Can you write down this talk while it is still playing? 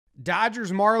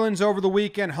Dodgers Marlins over the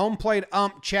weekend. Home plate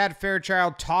ump Chad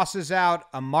Fairchild tosses out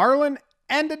a Marlin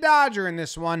and a Dodger in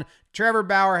this one. Trevor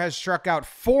Bauer has struck out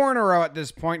 4 in a row at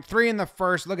this point. 3 in the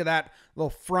first. Look at that little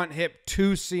front hip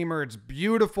two-seamer. It's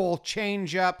beautiful.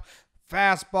 Changeup,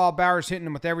 fastball. Bauer's hitting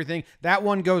him with everything. That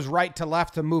one goes right to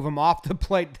left to move him off the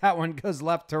plate. That one goes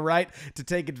left to right to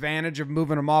take advantage of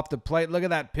moving him off the plate. Look at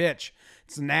that pitch.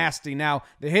 It's nasty. Now,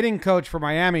 the hitting coach for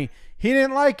Miami, he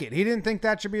didn't like it. He didn't think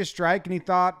that should be a strike, and he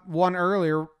thought one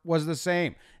earlier was the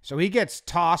same. So he gets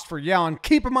tossed for yelling,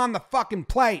 "Keep him on the fucking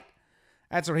plate."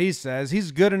 That's what he says.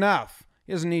 He's good enough.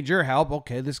 He doesn't need your help.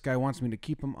 Okay, this guy wants me to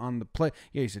keep him on the plate.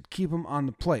 Yeah, he said, keep him on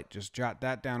the plate. Just jot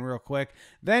that down real quick.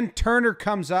 Then Turner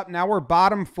comes up. Now we're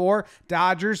bottom 4.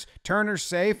 Dodgers. Turner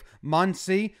safe.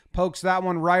 Muncy pokes that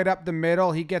one right up the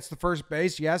middle. He gets the first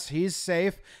base. Yes, he's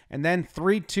safe. And then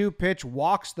 3-2 pitch.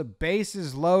 Walks the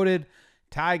bases loaded.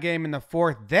 Tie game in the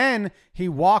 4th. Then he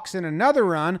walks in another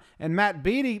run. And Matt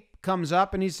Beaty comes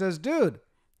up and he says, dude,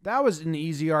 that was an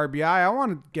easy RBI. I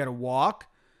want to get a walk.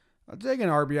 I'll take an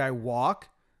RBI walk.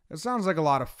 That sounds like a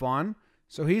lot of fun.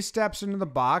 So he steps into the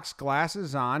box,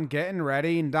 glasses on, getting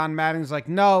ready, and Don Matting's like,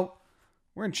 no,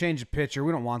 we're going to change the pitcher.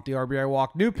 We don't want the RBI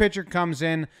walk. New pitcher comes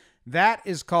in. That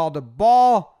is called a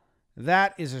ball.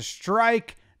 That is a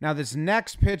strike. Now this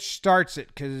next pitch starts it,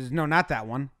 because, no, not that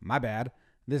one. My bad.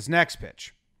 This next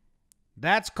pitch.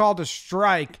 That's called a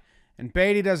strike, and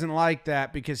Beaty doesn't like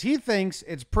that because he thinks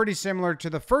it's pretty similar to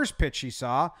the first pitch he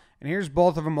saw, and here's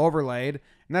both of them overlaid,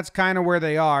 and that's kind of where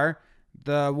they are.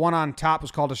 The one on top was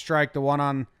called a strike. The one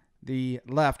on the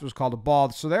left was called a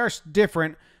ball. So they're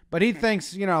different, but he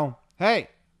thinks, you know, hey,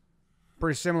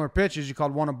 pretty similar pitches. You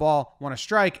called one a ball, one a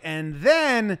strike, and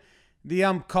then the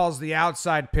ump calls the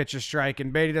outside pitch a strike,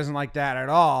 and Beaty doesn't like that at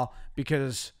all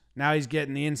because now he's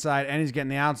getting the inside and he's getting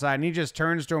the outside, and he just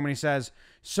turns to him and he says,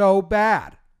 so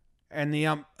bad. And the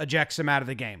ump ejects him out of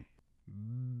the game.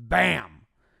 Bam.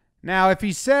 Now, if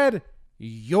he said,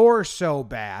 you're so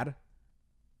bad,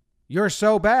 you're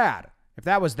so bad. If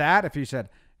that was that, if he said,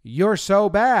 you're so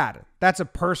bad, that's a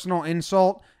personal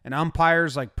insult, and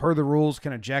umpires, like per the rules,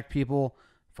 can eject people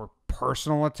for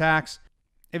personal attacks.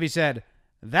 If he said,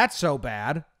 that's so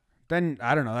bad, then,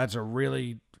 I don't know, that's a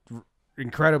really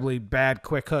incredibly bad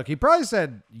quick hook. He probably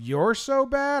said, you're so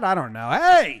bad? I don't know.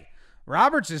 Hey,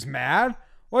 Roberts is mad.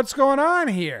 What's going on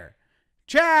here?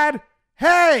 Chad,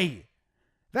 hey,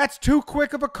 that's too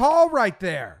quick of a call right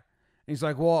there. And he's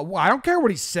like, well, I don't care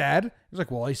what he said. He's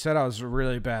like, well, he said I was a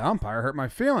really bad umpire, hurt my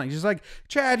feelings. He's like,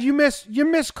 Chad, you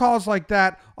miss calls like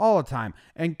that all the time.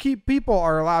 And people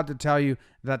are allowed to tell you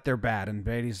that they're bad. And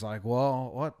Beatty's like,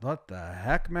 well, what the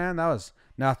heck, man? That was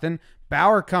nothing.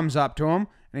 Bauer comes up to him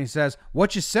and he says,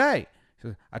 what'd you say? He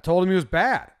says, I told him he was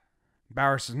bad.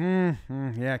 Bauer says,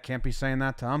 yeah, can't be saying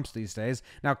that to umps these days.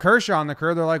 Now, Kershaw on the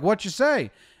curve, they're like, what'd you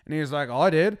say? And he was like, all I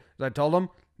did is I told him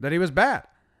that he was bad.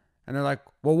 And they're like,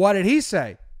 well, what did he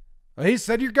say? Well, he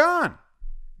said you're gone.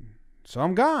 So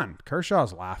I'm gone.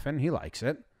 Kershaw's laughing. He likes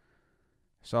it.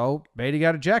 So Beaty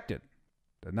got ejected.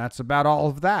 And that's about all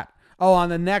of that. Oh, on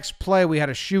the next play, we had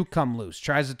a shoe come loose.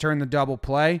 Tries to turn the double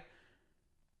play.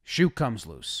 Shoe comes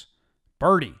loose.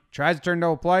 Birdie tries to turn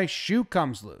double play. Shoe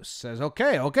comes loose. Says,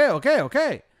 okay.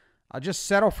 I'll just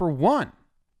settle for 1.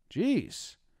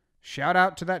 Jeez. Shout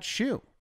out to that shoe.